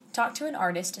Talk to an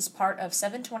Artist is part of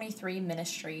 723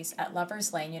 Ministries at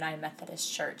Lovers Lane United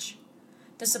Methodist Church.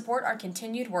 To support our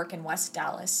continued work in West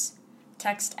Dallas,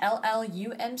 text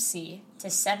LLUMC to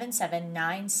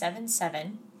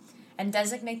 77977 and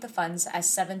designate the funds as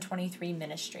 723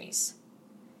 Ministries.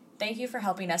 Thank you for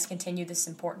helping us continue this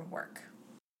important work.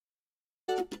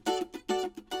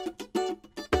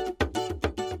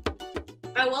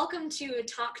 Welcome to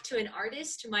Talk to an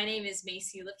Artist. My name is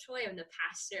Macy Liptoy. I'm the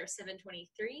pastor of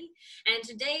 723. And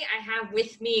today I have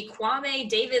with me Kwame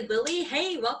David Lilly.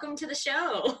 Hey, welcome to the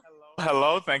show.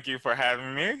 Hello. Thank you for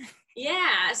having me.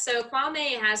 Yeah, so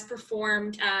Kwame has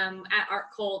performed at Art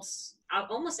Cults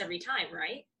almost every time,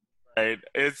 right? Right.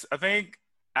 I think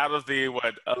out of the,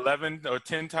 11 or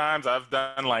 10 times, I've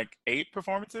done like 8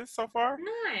 performances so far.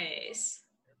 Nice.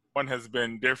 One has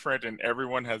been different and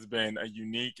everyone has been a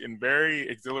unique and very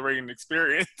exhilarating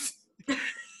experience. That's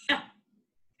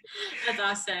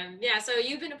awesome. Yeah, so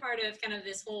you've been a part of kind of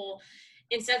this whole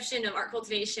inception of art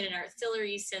cultivation and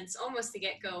artillery since almost the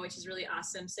get-go, which is really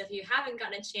awesome. So if you haven't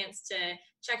gotten a chance to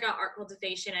check out art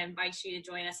cultivation, I invite you to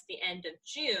join us at the end of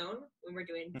June when we're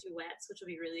doing duets, which will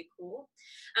be really cool.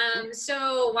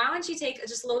 So why don't you take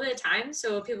just a little bit of time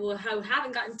so people who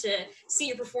haven't gotten to see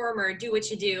you perform or do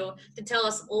what you do to tell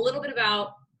us a little bit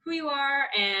about who you are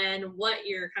and what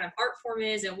your kind of art form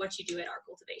is and what you do at art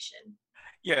cultivation.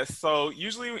 Yes, so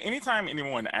usually anytime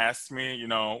anyone asks me,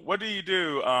 what do you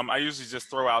do? I usually just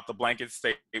throw out the blanket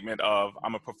statement of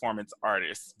I'm a performance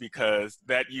artist because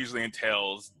that usually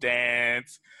entails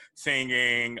dance,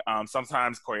 singing,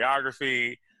 sometimes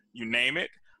choreography, you name it.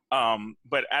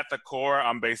 But at the core,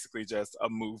 I'm basically just a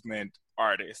movement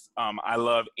artist. I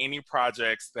love any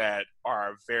projects that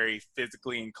are very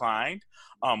physically inclined,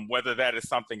 whether that is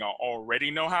something I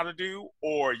already know how to do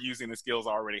or using the skills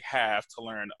I already have to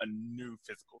learn a new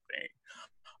physical thing.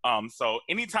 So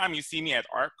anytime you see me at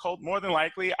Art Cult, more than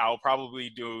likely, I'll probably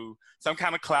do some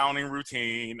kind of clowning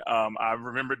routine. I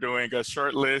remember doing a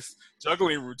shirtless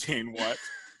juggling routine once.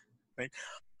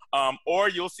 Or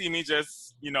you'll see me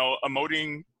just,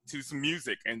 emoting to some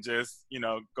music and just,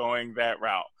 going that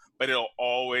route. But it'll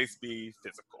always be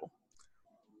physical.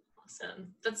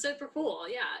 Awesome. That's super cool.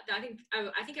 Yeah. I think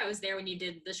I was there when you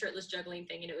did the shirtless juggling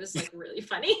thing and it was like really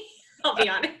funny. I'll be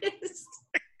honest.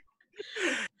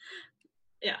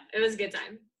 Yeah, it was a good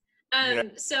time. Yeah.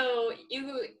 So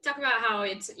you talk about how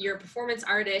you're a performance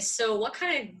artist. So what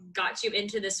kind of got you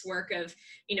into this work of,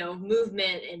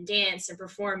 movement and dance and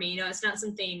performing? It's not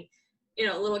something,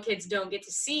 little kids don't get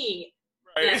to see.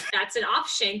 Right. That's an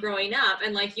option growing up.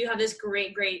 And like you have this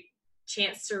great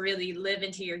chance to really live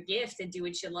into your gift and do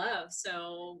what you love.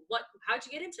 So how'd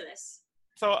you get into this?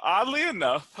 So oddly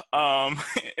enough,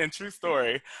 and true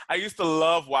story, I used to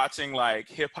love watching like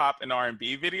hip hop and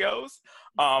R&B videos.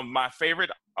 My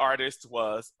favorite artist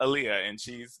was Aaliyah, and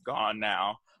she's gone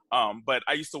now. But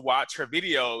I used to watch her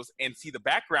videos and see the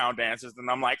background dancers, and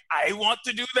I'm like, I want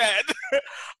to do that.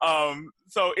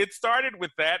 So it started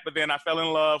with that, but then I fell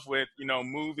in love with,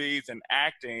 movies and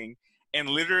acting. And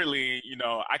literally,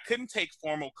 I couldn't take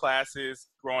formal classes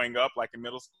growing up, like in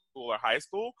middle school or high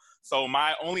school. So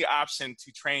my only option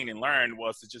to train and learn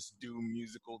was to just do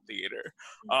musical theater.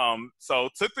 So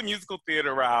took the musical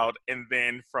theater route, and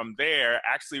then from there,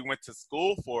 actually went to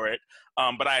school for it.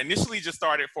 But I initially just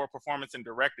started for performance and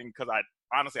directing because I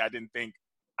didn't think,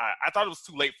 I thought it was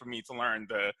too late for me to learn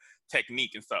the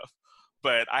technique and stuff.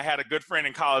 But I had a good friend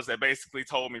in college that basically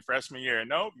told me freshman year,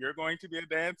 nope, you're going to be a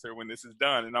dancer when this is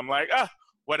done. And I'm like,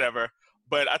 whatever.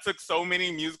 But I took so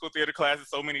many musical theater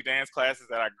classes, so many dance classes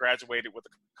that I graduated with a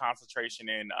concentration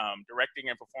in directing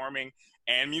and performing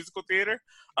and musical theater.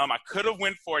 I could have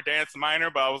went for a dance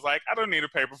minor, but I was like, I don't need a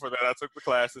paper for that. I took the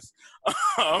classes.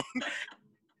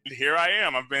 Here I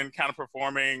am. I've been kind of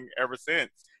performing ever since.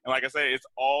 And like I say, it's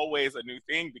always a new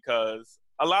thing because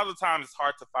a lot of the time it's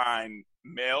hard to find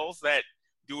males that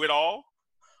do it all.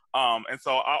 And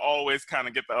so I always kind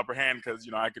of get the upper hand because,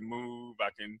 I can move, I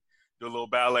can do a little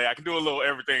ballet, I can do a little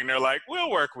everything. They're like, we'll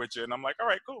work with you. And I'm like, all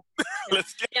right, cool.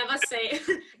 Let's get I must say,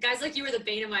 guys like you were the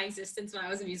bane of my existence when I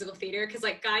was in musical theater because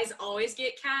like guys always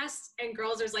get cast and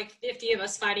girls, there's like 50 of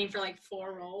us fighting for like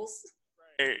 4 roles.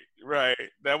 Right.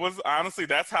 That was honestly,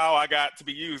 that's how I got to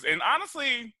be used. And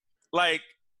honestly, like,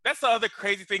 that's the other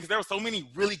crazy thing because there were so many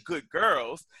really good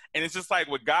girls. And it's just like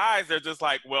with guys, they're just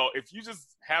like, well, if you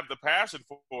just have the passion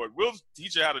for it, we'll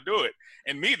teach you how to do it.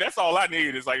 And me, that's all I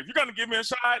need is like, if you're going to give me a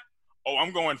shot,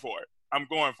 I'm going for it. I'm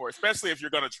going for it, especially if you're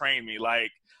going to train me.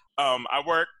 Like, I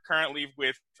work currently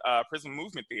with Prism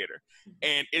Movement Theater.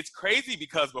 And it's crazy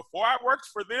because before I worked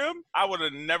for them, I would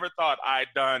have never thought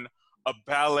I'd done a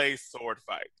ballet sword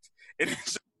fight. And it's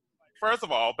just first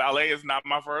of all, ballet is not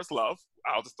my first love.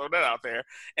 I'll just throw that out there.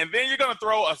 And then you're going to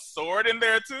throw a sword in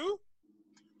there too?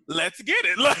 Let's get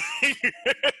it.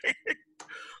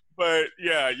 But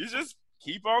yeah, you just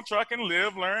keep on trucking,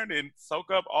 live, learn, and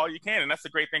soak up all you can. And that's the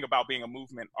great thing about being a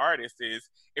movement artist is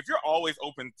if you're always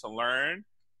open to learn,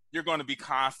 you're going to be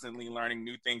constantly learning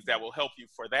new things that will help you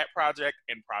for that project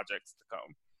and projects to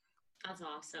come. That's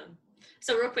awesome.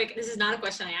 So real quick, this is not a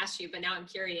question I asked you, but now I'm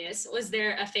curious. Was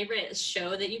there a favorite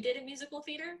show that you did in musical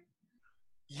theater?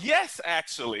 Yes,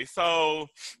 actually. So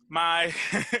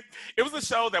it was a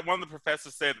show that one of the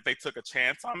professors said that they took a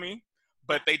chance on me,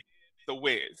 but they did The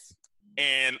Wiz.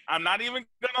 And I'm not even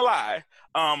gonna lie.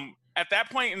 At that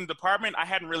point in the department, I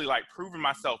hadn't really like proven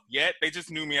myself yet. They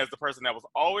just knew me as the person that was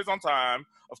always on time.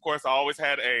 Of course, I always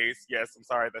had A's. Yes, I'm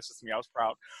sorry, that's just me. I was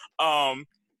proud.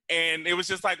 And it was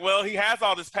just like, well, he has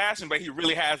all this passion, but he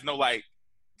really has no like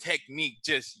technique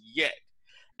just yet.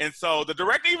 And so the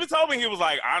director even told me, he was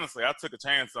like, honestly, I took a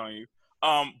chance on you.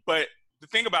 But the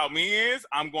thing about me is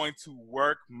I'm going to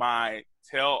work my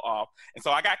tail off. And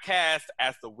so I got cast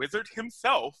as the wizard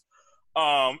himself.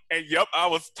 And yep, I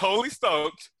was totally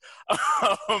stoked.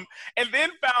 And then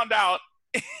found out,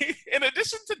 in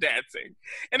addition to dancing,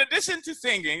 in addition to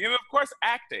singing, and of course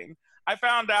acting, I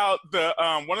found out the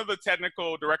one of the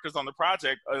technical directors on the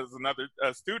project, as another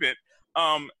student,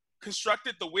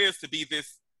 constructed The Wiz to be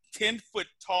this 10-foot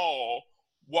tall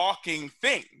walking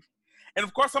thing. And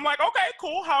of course I'm like, okay,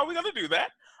 cool, how are we gonna do that?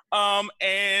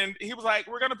 And he was like,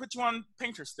 we're gonna put you on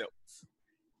painter stilts.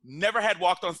 Never had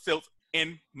walked on stilts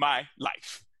in my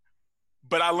life,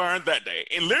 but I learned that day.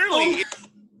 And literally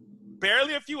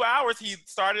barely a few hours, he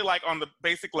started like on the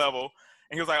basic level,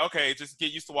 and he was like, okay, just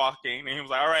get used to walking. And he was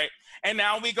like, all right, and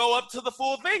now we go up to the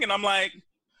full thing. And I'm like,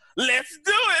 let's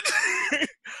do it.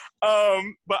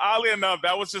 But oddly enough,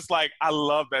 that was just like, I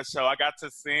love that show. I got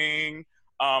to sing.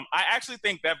 I actually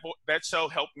think that show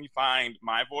helped me find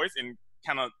my voice and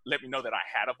kind of let me know that I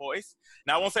had a voice.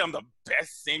 Now, I won't say I'm the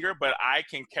best singer, but I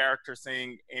can character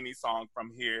sing any song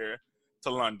from here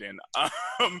to London.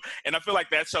 And I feel like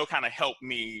that show kind of helped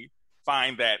me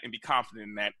find that and be confident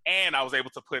in that. And I was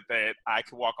able to put that I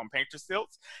could walk on painter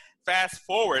stilts. Fast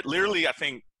forward, literally, I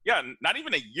think, not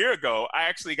even a year ago, I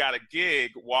actually got a gig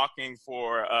walking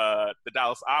for the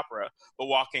Dallas Opera, but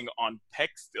walking on peg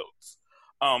stilts.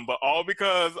 But all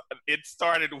because it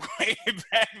started way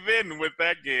back then with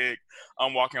that gig,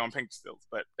 walking on painter stilts.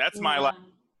 But that's my like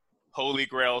holy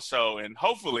grail show, and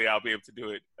hopefully I'll be able to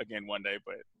do it again one day.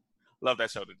 But love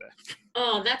that show to death.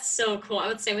 Oh, that's so cool. I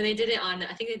would say when they did it on,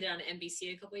 I think they did it on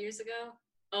NBC a couple years ago.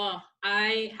 Oh,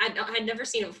 I had never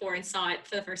seen it before and saw it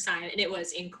for the first time, and it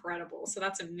was incredible. So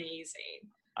that's amazing.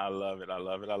 I love it. I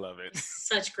love it. I love it.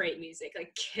 Such great music,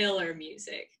 like killer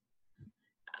music.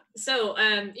 So,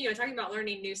 talking about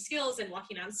learning new skills and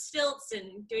walking on stilts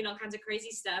and doing all kinds of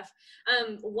crazy stuff,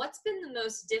 what's been the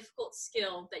most difficult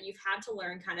skill that you've had to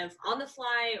learn kind of on the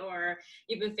fly or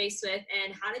you've been faced with,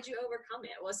 and how did you overcome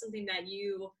it? What was something that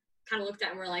you kind of looked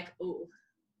at and were like, oh,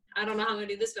 I don't know how I'm going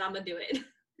to do this, but I'm going to do it?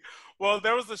 Well,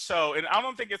 there was a show, and I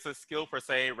don't think it's a skill per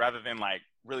se, rather than like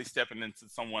really stepping into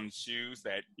someone's shoes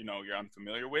that, you're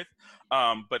unfamiliar with.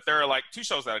 But there are like two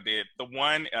shows that I did. The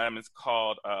one is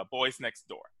called Boys Next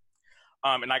Door.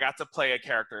 And I got to play a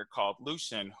character called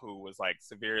Lucian, who was like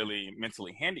severely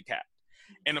mentally handicapped.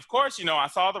 And of course, I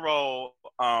saw the role,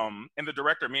 and the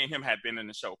director, me and him had been in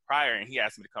the show prior, and he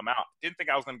asked me to come out. Didn't think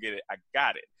I was going to get it. I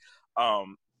got it.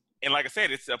 And like I said,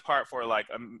 it's a part for like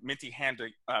a mentally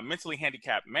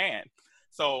handicapped man.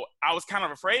 So I was kind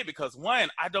of afraid because, one,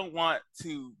 I don't want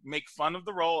to make fun of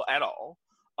the role at all.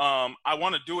 I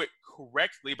want to do it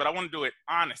correctly, but I want to do it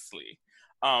honestly.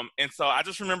 And so I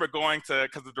just remember going to,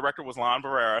 because the director was Lon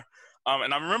Barrera,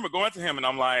 and I remember going to him and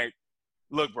I'm like,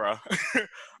 look, bro,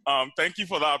 thank you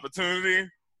for the opportunity,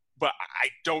 but I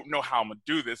don't know how I'm gonna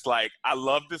do this. Like, I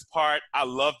love this part. I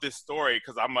love this story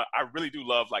because I really do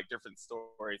love like different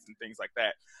stories and things like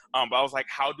that. But I was like,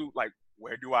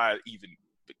 where do I even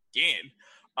begin?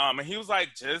 And he was like,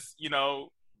 just,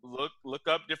 look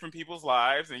up different people's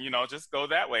lives and, just go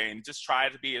that way and just try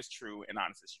to be as true and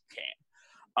honest as you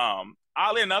can.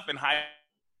 Oddly enough, in high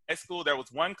school, there was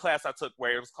one class I took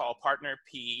where it was called Partner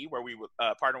PE, where we would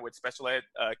partner with special ed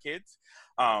kids.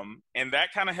 And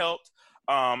that kind of helped.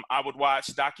 I would watch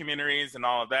documentaries and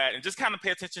all of that and just kind of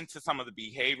pay attention to some of the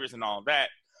behaviors and all of that.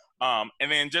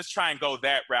 And then just try and go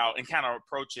that route and kind of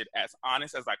approach it as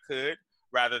honest as I could,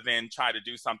 rather than try to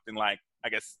do something like, I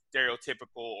guess,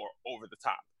 stereotypical or over the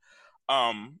top.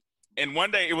 And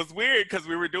one day it was weird because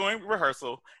we were doing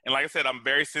rehearsal. And like I said, I'm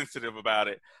very sensitive about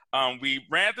it. We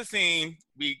ran the scene,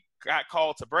 we got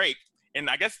called to break, and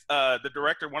I guess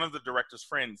one of the director's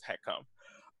friends had come.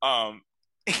 Um,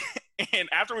 and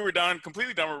after we were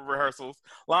completely done with rehearsals,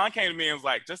 Lon came to me and was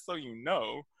like, "Just so you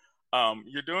know,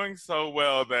 you're doing so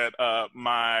well that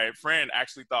my friend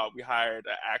actually thought we hired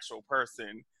an actual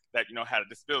person that had a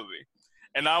disability."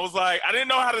 And I was like, I didn't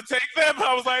know how to take that, but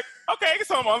I was like, okay,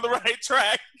 so I'm on the right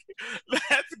track.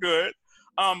 That's good.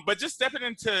 But just stepping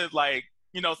into like,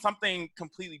 something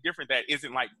completely different that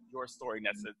isn't like your story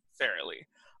necessarily.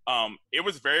 It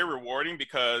was very rewarding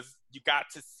because you got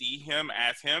to see him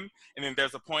as him. And then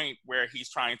there's a point where he's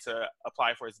trying to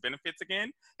apply for his benefits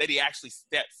again, that he actually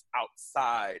steps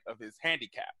outside of his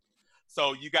handicap.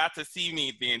 So you got to see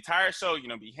me the entire show,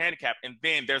 be handicapped. And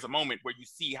then there's a moment where you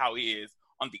see how he is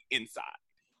on the inside.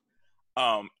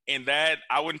 And that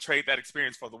I wouldn't trade that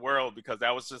experience for the world, because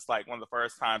that was just like one of the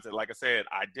first times that, like I said,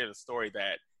 I did a story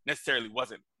that necessarily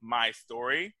wasn't my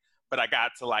story, but I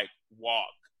got to like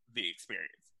walk the experience.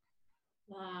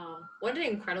 Wow. What an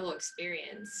incredible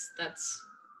experience. That's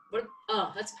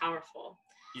powerful.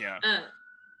 Yeah.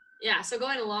 Yeah. So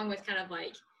going along with kind of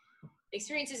like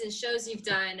experiences and shows you've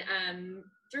done,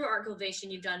 through Art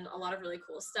Cultivation, you've done a lot of really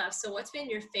cool stuff. So what's been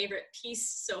your favorite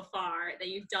piece so far that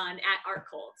you've done at Art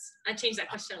Cult? I changed that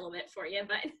question a little bit for you,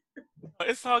 but.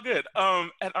 It's all good.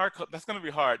 At Art Cult, that's going to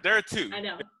be hard. There are two. I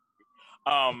know.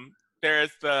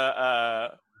 There's the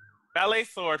ballet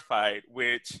sword fight,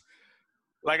 which,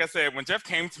 like I said, when Jeff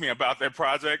came to me about that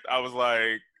project, I was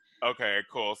like, okay,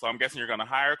 cool. So I'm guessing you're going to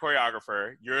hire a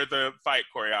choreographer. You're the fight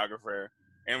choreographer,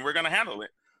 and we're going to handle it.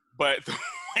 But the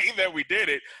way that we did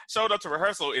it, showed up to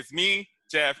rehearsal, it's me,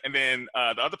 Jeff, and then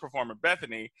the other performer,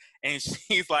 Bethany. And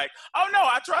she's like, oh, no,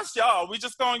 I trust y'all. We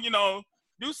just going to,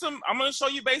 I'm going to show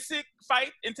you basic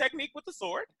fight and technique with the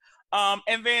sword.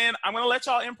 And then I'm going to let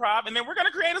y'all improv, and then we're going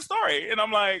to create a story. And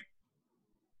I'm like,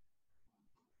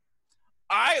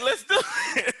 all right, let's do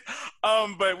it.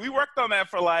 But we worked on that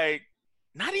for like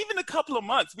not even a couple of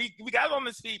months. We got on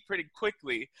this feet pretty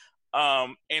quickly.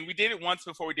 And we did it once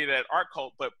before we did it at Art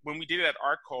Cult, but when we did it at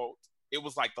Art Cult, it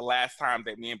was like the last time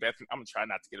that me and Bethany, I'm gonna try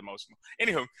not to get emotional.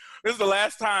 Anywho, this is the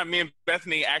last time me and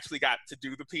Bethany actually got to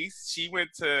do the piece. She went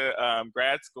to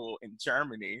grad school in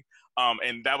Germany,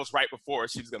 and that was right before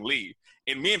she was gonna leave.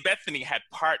 And me and Bethany had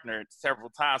partnered several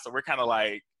times, so we're kind of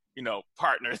like,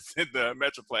 partners in the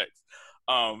Metroplex.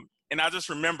 And I just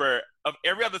remember of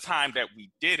every other time that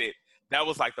we did it, that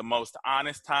was like the most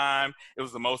honest time. It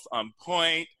was the most on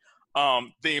point.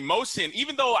 The emotion,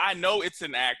 even though I know it's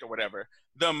an act or whatever,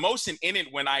 the emotion in it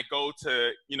when I go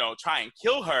to, try and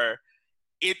kill her,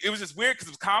 it was just weird because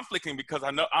it was conflicting, because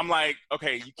I'm like,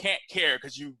 okay, you can't care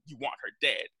because you want her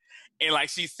dead. And like,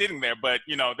 she's sitting there, but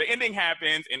the ending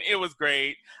happens and it was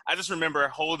great. I just remember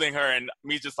holding her and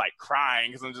me just like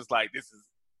crying, because I'm just like, this is a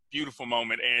beautiful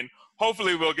moment, and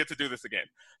hopefully we'll get to do this again.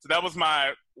 So that was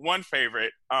my one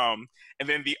favorite. And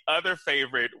then the other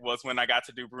favorite was when I got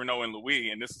to do Bruno and Louis,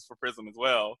 and this is for Prism as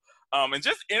well. And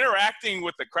just interacting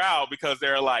with the crowd, because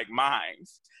they're like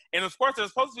mimes. And of course, there's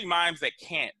supposed to be mimes that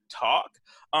can't talk,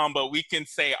 but we can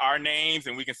say our names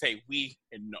and we can say we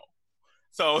and no.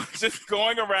 So just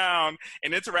going around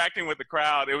and interacting with the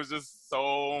crowd, it was just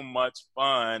so much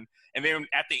fun. And then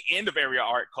at the end of every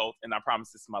Art Cult, and I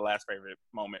promise this is my last favorite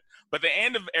moment, but the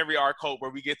end of every Art Cult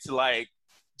where we get to like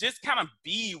just kind of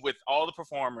be with all the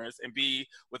performers and be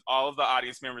with all of the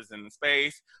audience members in the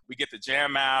space. We get to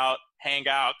jam out, hang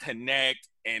out, connect,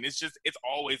 and it's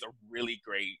always a really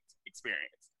great experience.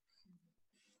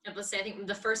 And let's say, I think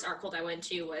the first Art Cult I went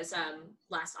to was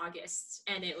last August,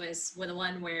 and it was with the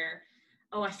one where,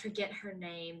 I forget her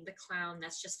name, the clown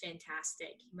that's just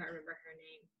fantastic. You might remember her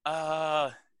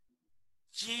name.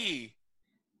 Gee.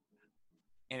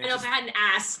 And I know if I hadn't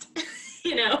asked,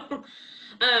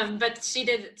 but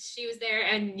she was there,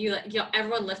 and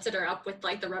everyone lifted her up with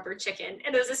like the rubber chicken.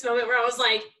 And there was this moment where I was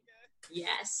like,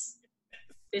 yes,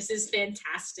 this is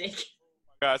fantastic.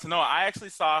 So no, I actually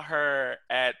saw her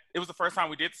it was the first time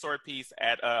we did the sword piece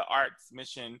at Arts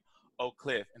Mission Oak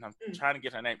Cliff. And I'm trying to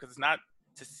get her name, because it's not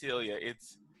Cecilia,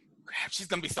 it's, crap, she's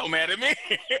gonna be so mad at me.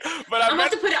 But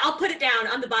I'll put it down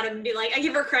on the bottom and be like, I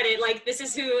give her credit, like this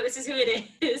is who it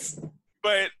is.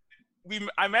 But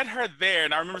I met her there,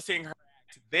 and I remember seeing her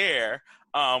there,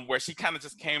 where she kind of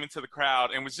just came into the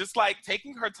crowd and was just like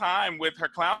taking her time with her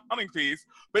clowning piece,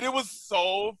 but it was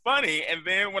so funny. And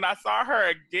then when I saw her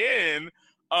again,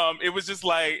 it was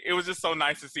just so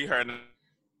nice to see her in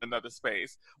another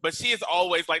space. But she is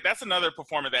always like, that's another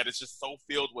performer that is just so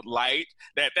filled with light,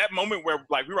 that moment where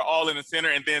like we were all in the center,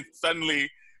 and then suddenly,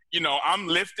 I'm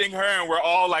lifting her and we're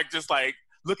all like just like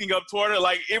looking up toward her,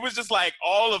 like it was just like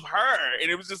all of her, and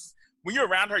it was just when you're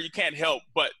around her, you can't help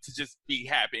but to just be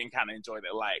happy and kind of enjoy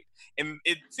their life. And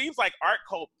it seems like Art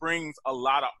Cult brings a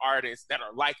lot of artists that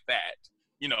are like that,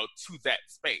 you know, to that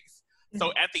space.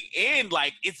 So at the end,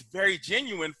 like, it's very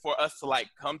genuine for us to like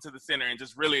come to the center and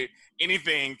just really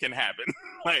anything can happen.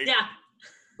 Like, yeah.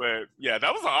 But yeah,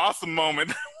 that was an awesome moment.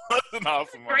 That was an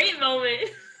awesome moment. Great moment.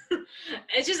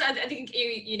 It's just, I think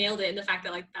you nailed it in the fact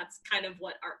that like that's kind of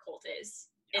what Art Cult is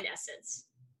in essence.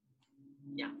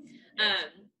 Yeah.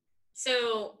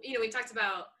 So, you know, we talked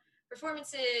about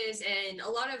performances and a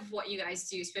lot of what you guys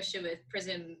do, especially with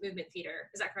Prism Movement Theater.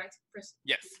 Is that correct?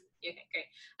 Yes. Okay,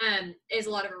 great. Is a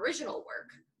lot of original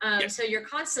work. Yes. So you're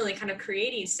constantly kind of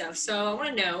creating stuff. So I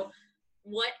want to know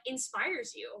what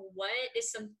inspires you. What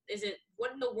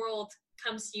in the world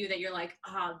comes to you that you're like,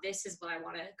 this is what I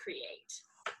want to create?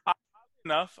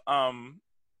 Enough.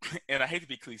 And I hate to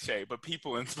be cliche, but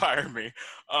people inspire me.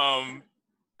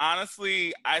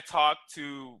 Honestly, I talk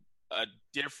to a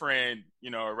different,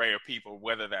 you know, array of people,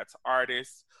 whether that's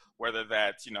artists, whether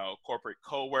that's, you know, corporate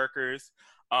coworkers.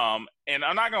 And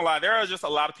I'm not gonna lie, there are just a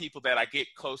lot of people that I get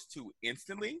close to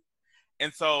instantly.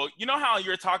 And so, you know how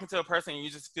you're talking to a person and you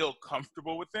just feel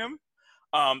comfortable with them?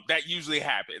 That usually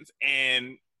happens.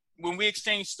 And when we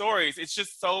exchange stories, it's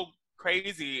just so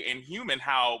crazy and human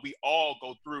how we all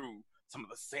go through some of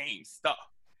the same stuff.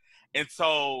 And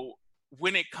so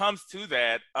when it comes to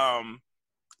that,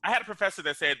 I had a professor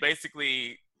that said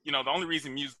basically, you know, the only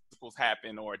reason musicals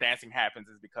happen or dancing happens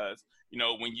is because, you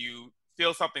know, when you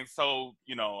feel something so,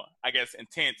 you know, I guess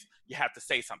intense, you have to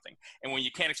say something. And when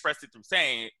you can't express it through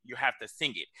saying it, you have to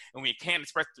sing it. And when you can't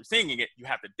express it through singing it, you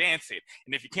have to dance it.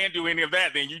 And if you can't do any of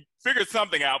that, then you figure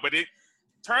something out, but it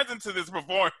turns into this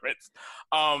performance.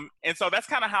 And so that's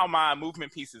kind of how my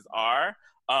movement pieces are.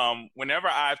 Whenever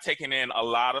I've taken in a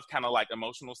lot of kind of like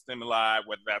emotional stimuli,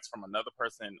 whether that's from another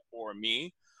person or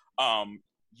me,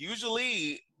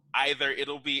 usually either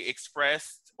it'll be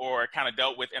expressed or kind of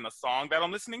dealt with in a song that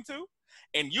I'm listening to.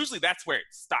 And usually that's where it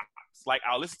stops. Like,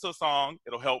 I'll listen to a song,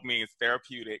 it'll help me, it's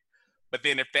therapeutic. But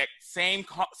then if that same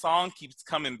song keeps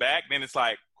coming back, then it's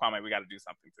like, Kwame, we got to do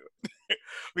something to it.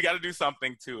 We got to do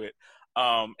something to it.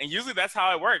 And usually that's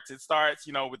how it works. It starts,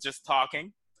 you know, with just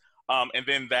talking. And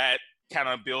then that kind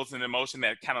of builds an emotion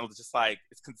that kind of just like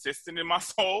is consistent in my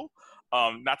soul.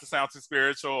 Not to sound too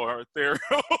spiritual or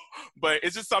ethereal, but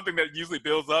it's just something that usually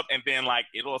builds up, and then like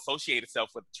it'll associate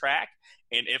itself with the track.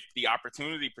 And if the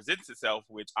opportunity presents itself,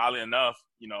 which oddly enough,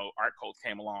 you know, Art Cult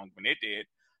came along when it did,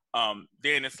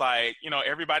 then it's like, you know,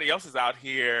 everybody else is out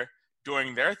here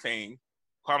doing their thing.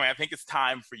 Kwame, I think it's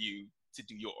time for you to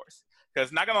do yours.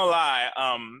 Because not gonna lie,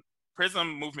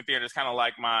 Prism Movement Theater is kind of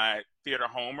like my theater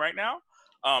home right now.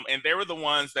 And they were the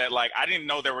ones that like, I didn't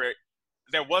know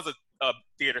there was a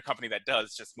theater company that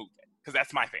does just movement, because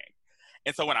that's my thing.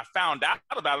 And so when I found out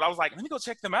about it, I was like, let me go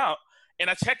check them out. And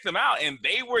I checked them out, and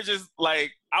they were just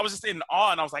like, I was just in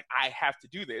awe, and I was like, I have to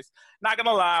do this. Not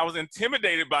gonna lie, I was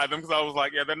intimidated by them, because I was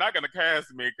like, yeah, they're not gonna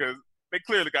cast me because they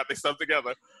clearly got their stuff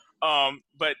together.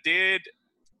 But did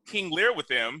King Lear with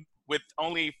them with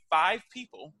only 5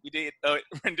 people. We did a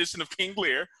rendition of King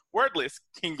Lear, wordless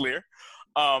King Lear.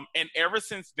 And ever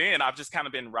since then, I've just kind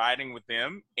of been riding with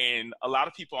them. And a lot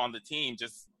of people on the team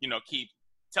just, you know, keep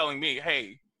telling me,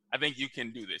 hey, I think you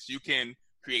can do this. You can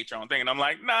create your own thing. And I'm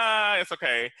like, nah, it's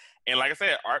okay. And like I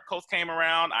said, Art Cult came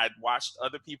around. I'd watched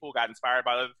other people, got inspired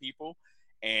by other people.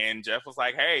 And Jeff was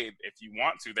like, hey, if you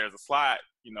want to, there's a slot.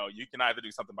 You know, you can either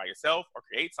do something by yourself or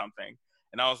create something.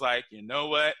 And I was like, you know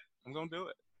what? I'm going to do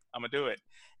it. I'm going to do it.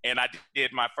 And I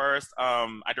did my first,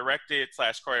 I directed /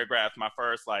 choreographed my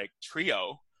first like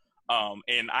trio.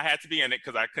 And I had to be in it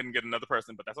because I couldn't get another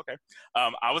person, but that's okay.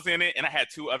 I was in it, and I had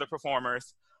 2 other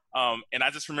performers. And I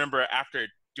just remember after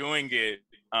doing it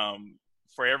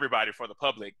for everybody, for the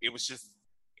public, it was just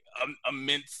an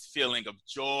immense feeling of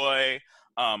joy,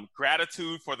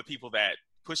 gratitude for the people that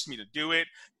pushed me to do it,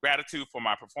 gratitude for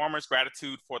my performers,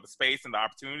 gratitude for the space and the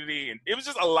opportunity. And it was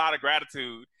just a lot of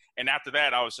gratitude. And after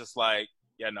that, I was just like,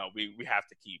 yeah, no, we have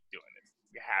to keep doing this.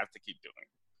 We have to keep doing it.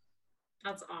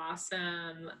 That's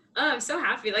awesome. Oh, I'm so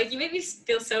happy. Like, you made me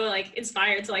feel so like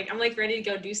inspired to like, I'm like ready to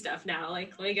go do stuff now.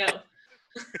 Like, let me go.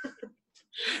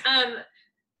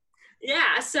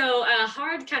 Yeah. So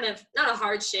hard kind of, not a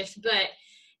hard shift, but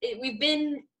we've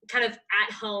been kind of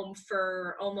at home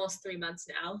for almost 3 months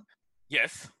now.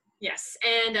 Yes. Yes.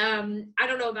 And I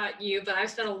don't know about you, but I've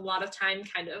spent a lot of time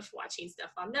kind of watching stuff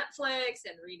on Netflix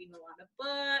and reading a lot of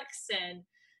books and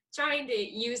trying to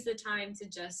use the time to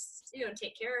just, you know,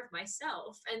 take care of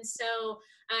myself. And so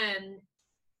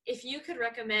if you could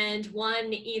recommend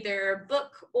one, either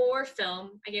book or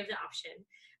film, I gave the option,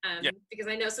 Yeah. Because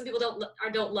I know some people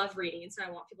don't love reading, and so I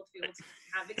want people to be able to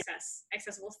have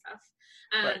accessible stuff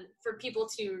Right. for people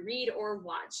to read or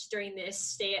watch during this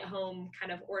stay-at-home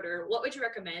kind of order. What would you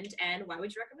recommend, and why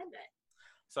would you recommend it?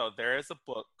 So there is a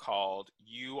book called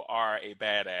You Are a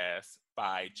Badass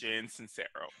by Jen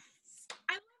Sincero.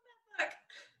 I love that book.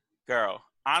 Girl,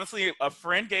 honestly, a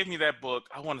friend gave me that book,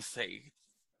 I want to say,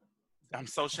 I'm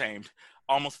so ashamed,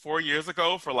 almost 4 years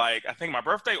ago for like, I think my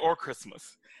birthday or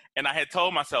Christmas. And I had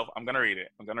told myself, I'm going to read it.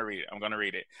 I'm going to read it. I'm going to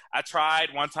read it. I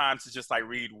tried one time to just like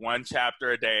read one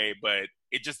chapter a day, but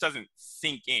it just doesn't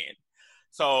sink in.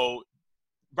 So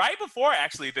right before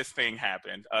actually this thing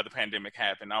happened, the pandemic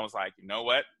happened, I was like, you know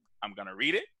what? I'm going to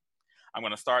read it. I'm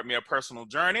going to start me a personal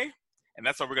journey. And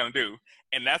that's what we're going to do.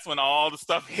 And that's when all the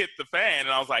stuff hit the fan.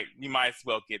 And I was like, you might as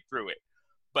well get through it.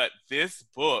 But this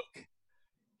book,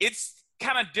 it's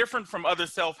kind of different from other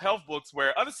self-help books,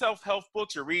 where other self-help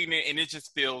books, you're reading it and it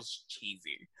just feels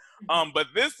cheesy. But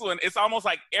this one, it's almost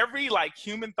like every like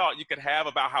human thought you could have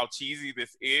about how cheesy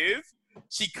this is,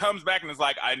 she comes back and is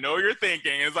like, I know you're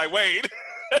thinking. And it's like, wait.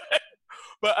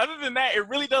 But other than that, it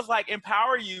really does like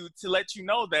empower you to let you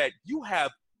know that you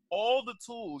have all the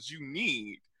tools you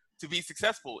need to be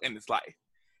successful in this life.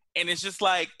 And it's just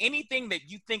like anything that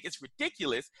you think is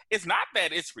ridiculous, it's not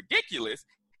that it's ridiculous.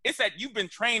 It's that you've been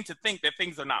trained to think that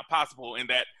things are not possible and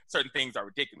that certain things are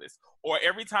ridiculous. Or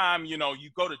every time, you know, you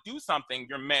go to do something,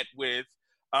 you're met with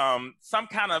some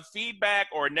kind of feedback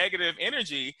or negative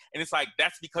energy. And it's like,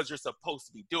 that's because you're supposed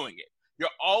to be doing it. You're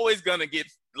always going to get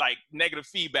like negative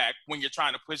feedback when you're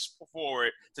trying to push forward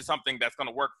to something that's going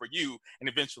to work for you and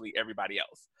eventually everybody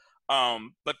else.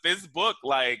 But this book,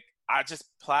 like, I just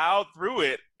plowed through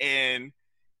it and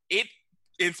it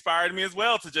inspired me as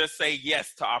well to just say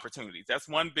yes to opportunities. That's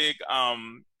one big,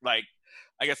 like,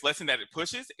 I guess lesson that it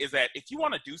pushes is that if you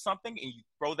want to do something and you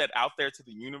throw that out there to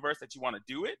the universe that you want to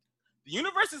do it, the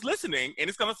universe is listening and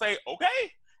it's going to say,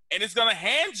 okay. And it's going to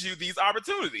hand you these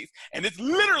opportunities. And it's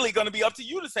literally going to be up to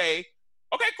you to say,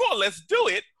 okay, cool, let's do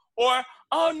it. Or,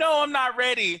 oh no, I'm not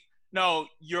ready. No,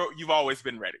 you've always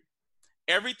been ready.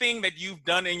 Everything that you've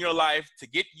done in your life to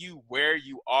get you where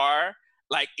you are,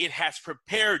 like it has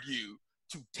prepared you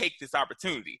to take this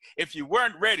opportunity. If you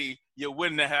weren't ready, you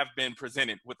wouldn't have been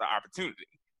presented with the opportunity.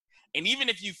 And even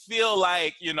if you feel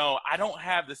like, you know, I don't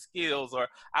have the skills or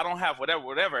I don't have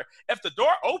whatever, if the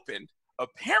door opened,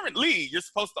 apparently you're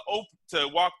supposed to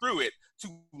walk through it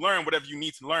to learn whatever you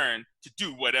need to learn to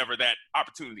do whatever that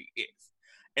opportunity is.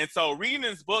 And so reading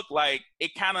this book, like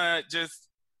it kind of just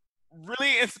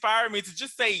really inspired me to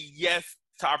just say yes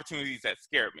to opportunities that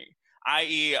scared me.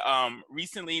 I.e.,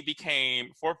 recently became,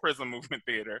 for Prism Movement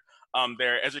Theater,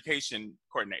 their education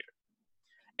coordinator.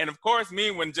 And of course,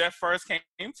 when Jeff first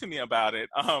came to me about it,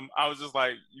 I was just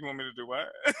like, you want me to do what?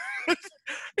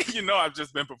 You know, I've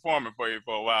just been performing for you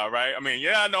for a while, right? I mean,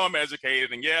 yeah, I know I'm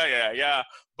educated and yeah.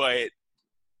 But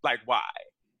like, why?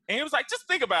 And he was like, just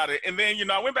think about it. And then, you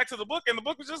know, I went back to the book and the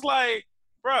book was just like,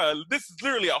 bruh, this is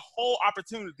literally a whole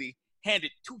opportunity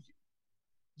handed to you.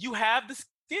 You have the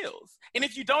skills. And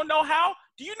if you don't know how,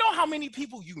 do you know how many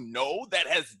people you know that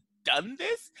has done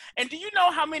this? And do you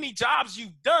know how many jobs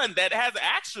you've done that has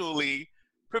actually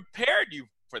prepared you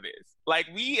for this? Like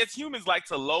we as humans like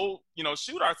to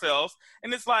shoot ourselves.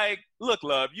 And it's like, look,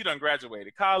 love, you done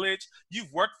graduated college.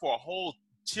 You've worked for a whole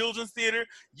children's theater.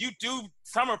 You do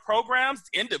summer programs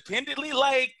independently.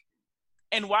 Like,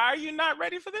 and why are you not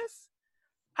ready for this?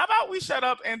 How about we shut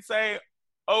up and say,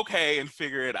 okay, and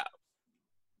figure it out?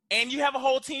 And you have a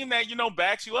whole team that, you know,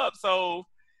 backs you up. So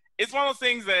it's one of those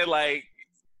things that like,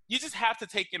 you just have to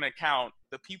take into account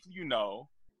the people you know,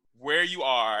 where you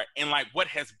are, and like what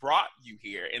has brought you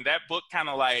here. And that book kind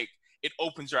of like, it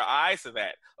opens your eyes to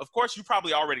that. Of course, you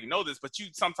probably already know this, but you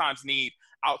sometimes need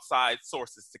outside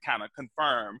sources to kind of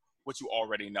confirm what you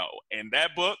already know. And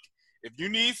that book, if you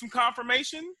need some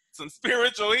confirmation, some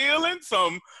spiritual healing,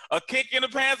 a kick in the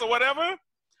pants or whatever,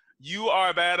 You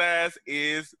Are a Badass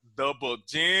is the book.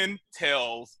 Jen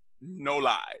tells no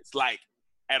lies, like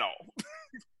at all.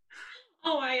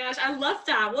 Oh my gosh, I love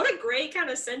that. What a great kind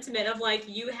of sentiment of like,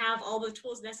 you have all the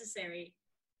tools necessary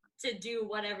to do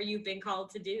whatever you've been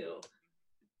called to do.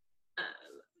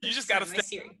 You just got to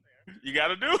stay. You got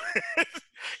to do it.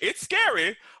 It's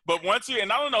scary, but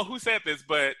and I don't know who said this,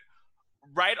 but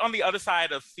right on the other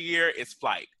side of fear is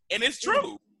flight. And it's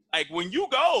true. Like when you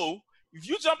go, if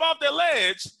you jump off that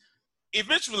ledge,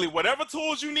 eventually whatever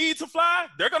tools you need to fly,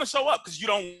 they're going to show up because you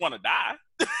don't want to die.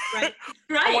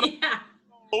 Right. Yeah.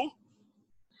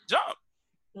 Jump.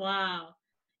 Wow.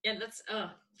 Yeah, that's,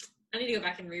 I need to go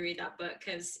back and reread that book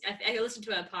because I listened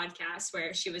to a podcast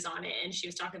where she was on it and she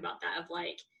was talking about that of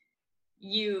like,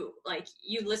 you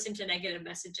listen to negative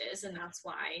messages and that's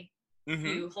why Mm-hmm.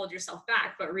 you hold yourself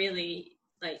back, but really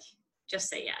like just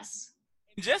say yes.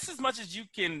 Just as much as you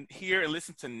can hear and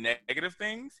listen to negative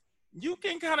things, you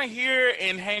can kind of hear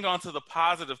and hang on to the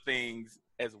positive things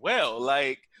as well.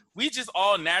 Like, we just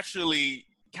all naturally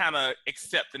kind of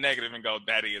accept the negative and go,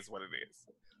 that is what it is.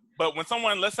 But when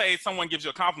someone, let's say someone gives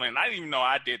you a compliment, and I didn't even know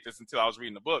I did this until I was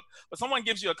reading the book, but someone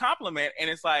gives you a compliment and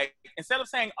it's like, instead of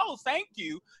saying, oh, thank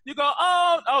you, you go,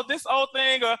 oh, this old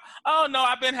thing, or, oh, no,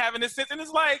 I've been having this since. And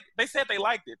it's like, they said they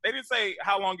liked it. They didn't say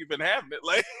how long you've been having it.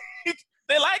 Like,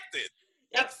 they liked it.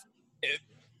 Yep.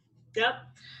 Yep.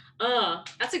 Oh,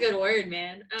 that's a good word,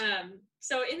 man.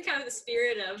 So in kind of the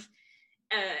spirit of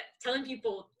telling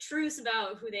people truths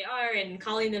about who they are and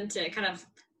calling them to kind of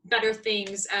better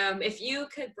things, if you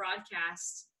could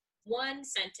broadcast one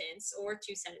sentence or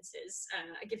two sentences,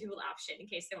 I give people the option in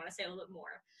case they want to say a little bit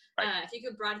more. Right. If you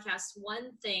could broadcast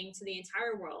one thing to the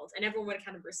entire world and everyone would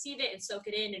kind of receive it and soak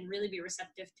it in and really be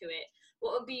receptive to it,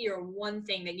 what would be your one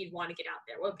thing that you'd want to get out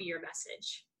there? What would be your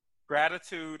message?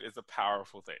 Gratitude is a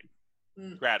powerful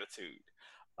thing. Gratitude.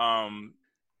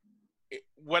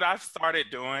 What I've started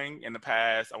doing in the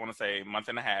past, I want to say month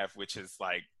and a half, which has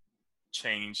like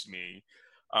changed me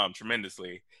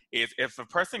tremendously, is if a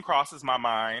person crosses my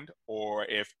mind, or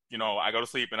if, you know, I go to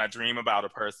sleep and I dream about a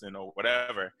person or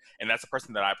whatever, and that's a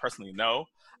person that I personally know,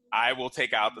 I will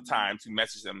take out the time to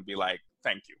message them and be like,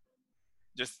 thank you.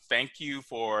 Just thank you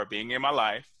for being in my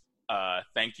life.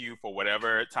 Thank you for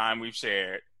whatever time we've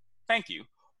shared. Thank you.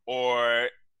 Or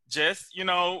just, you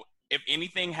know, if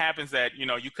anything happens that, you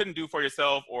know, you couldn't do for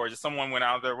yourself, or just someone went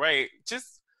out of their way,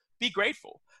 just be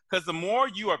grateful. Because the more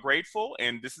you are grateful,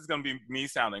 and this is going to be me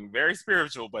sounding very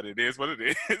spiritual, but it is what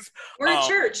it is. We're a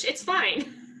church. It's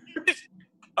fine.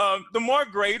 The more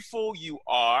grateful you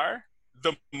are,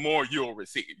 the more you'll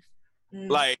receive.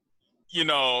 Like, you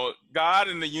know, God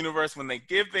and the universe, when they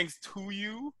give things to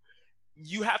you,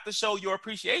 you have to show your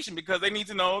appreciation, because they need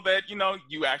to know that, you know,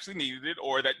 you actually needed it,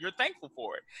 or that you're thankful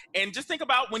for it. And just think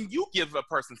about when you give a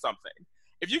person something.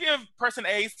 If you give person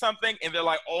A something and they're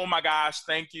like, oh my gosh,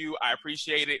 thank you, I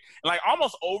appreciate it, and like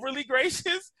almost overly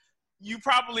gracious, you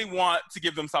probably want to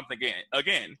give them something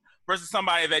again, versus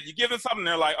somebody that you give them something and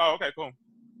they're like, oh, okay, cool. And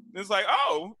it's like,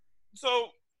 oh, so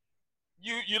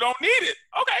you don't need it.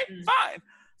 Okay, fine.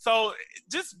 So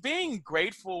just being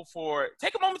grateful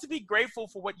take a moment to be grateful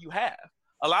for what you have.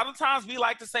 A lot of times we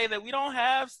like to say that we don't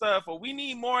have stuff, or we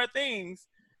need more things.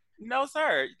 No,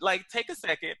 sir. Like, take a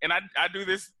second, and I do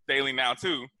this daily now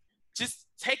too. Just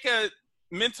take a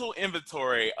mental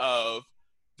inventory of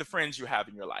the friends you have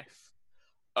in your life,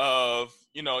 of,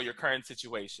 you know, your current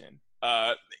situation.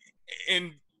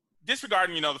 In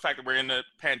disregarding, you know, the fact that we're in a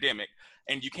pandemic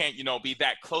and you can't, you know, be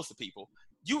that close to people,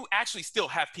 you actually still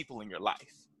have people in your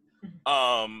life.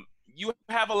 You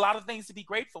have a lot of things to be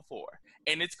grateful for.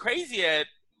 And it's crazy at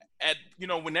you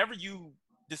know, whenever you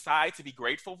decide to be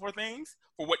grateful for things,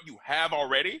 for what you have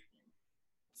already,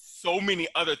 so many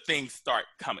other things start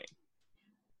coming.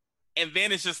 And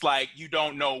then it's just like, you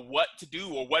don't know what to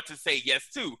do or what to say yes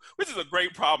to, which is a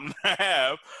great problem to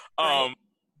have. Right.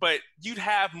 But you'd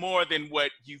have more than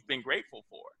what you've been grateful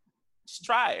for. Just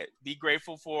try it. Be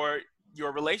grateful for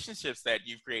your relationships that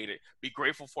you've created. Be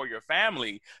grateful for your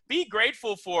family. Be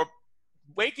grateful for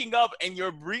waking up and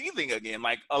you're breathing again.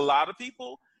 Like, a lot of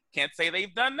people can't say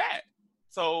they've done that.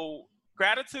 So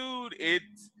gratitude,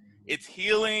 it's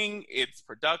healing, it's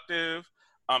productive,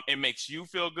 it makes you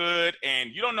feel good,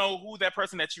 and you don't know who that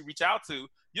person that you reach out to,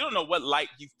 you don't know what light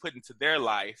you've put into their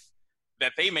life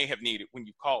that they may have needed when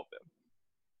you called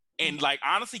them. And like,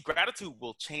 honestly, gratitude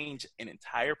will change an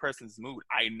entire person's mood.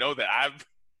 I know that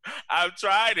I've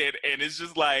tried it, and it's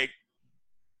just like,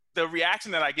 the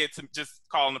reaction that I get to just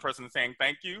calling the person and saying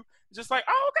thank you, is just like,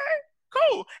 oh, okay,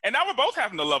 cool. And now we're both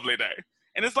having a lovely day.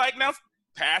 And it's like, now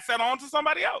pass that on to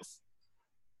somebody else.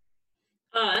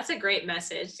 Oh, that's a great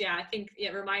message. Yeah, I think a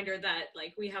reminder that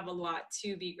like we have a lot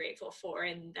to be grateful for,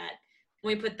 and that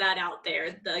when we put that out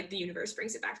there, the universe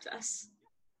brings it back to us.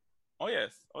 Oh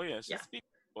yes. Just be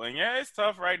grateful. And yeah, it's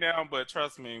tough right now, but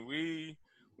trust me,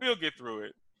 we'll get through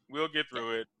it. We'll get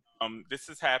through it. This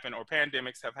has happened, or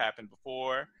pandemics have happened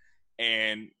before,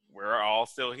 and we're all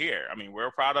still here. I mean, we're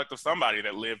a product of somebody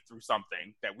that lived through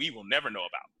something that we will never know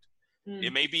about.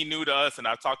 It may be new to us, and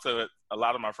I've talked to a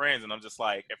lot of my friends, and I'm just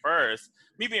like, at first,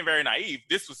 me being very naive,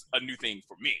 this was a new thing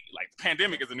for me. Like, the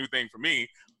pandemic is a new thing for me,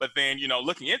 but then, you know,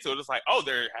 looking into it, it's like, oh,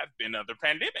 there have been other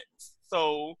pandemics.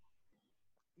 So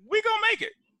we gonna make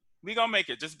it. We gonna make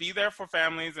it. Just be there for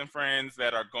families and friends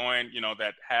that are going, you know,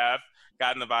 that have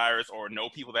gotten the virus or know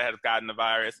people that have gotten the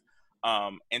virus,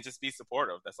 and just be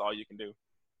supportive. That's all you can do.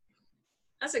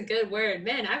 That's a good word.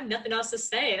 Man, I have nothing else to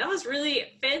say. That was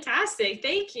really fantastic.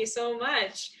 Thank you so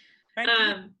much. Thank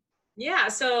you. Yeah,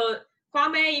 so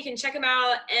Kwame, you can check him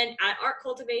out and at Art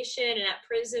Cultivation and at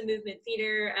Prism Movement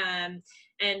Theater,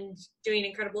 and doing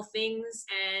incredible things.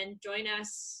 And join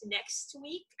us next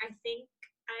week. I think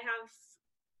I have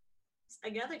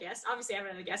another guest. Obviously, I have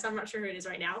another guest. I'm not sure who it is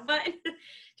right now, but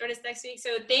join us next week.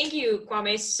 So thank you,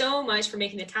 Kwame, so much for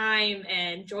making the time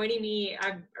and joining me.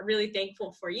 I'm really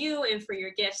thankful for you and for your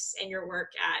gifts and your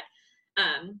work at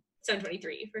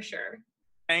 723 for sure.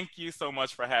 Thank you so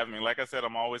much for having me. Like I said,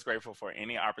 I'm always grateful for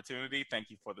any opportunity. Thank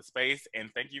you for the space,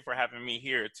 and thank you for having me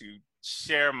here to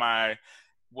share my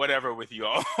whatever with you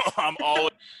all. I'm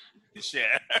always to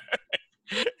share.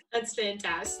 That's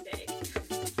fantastic.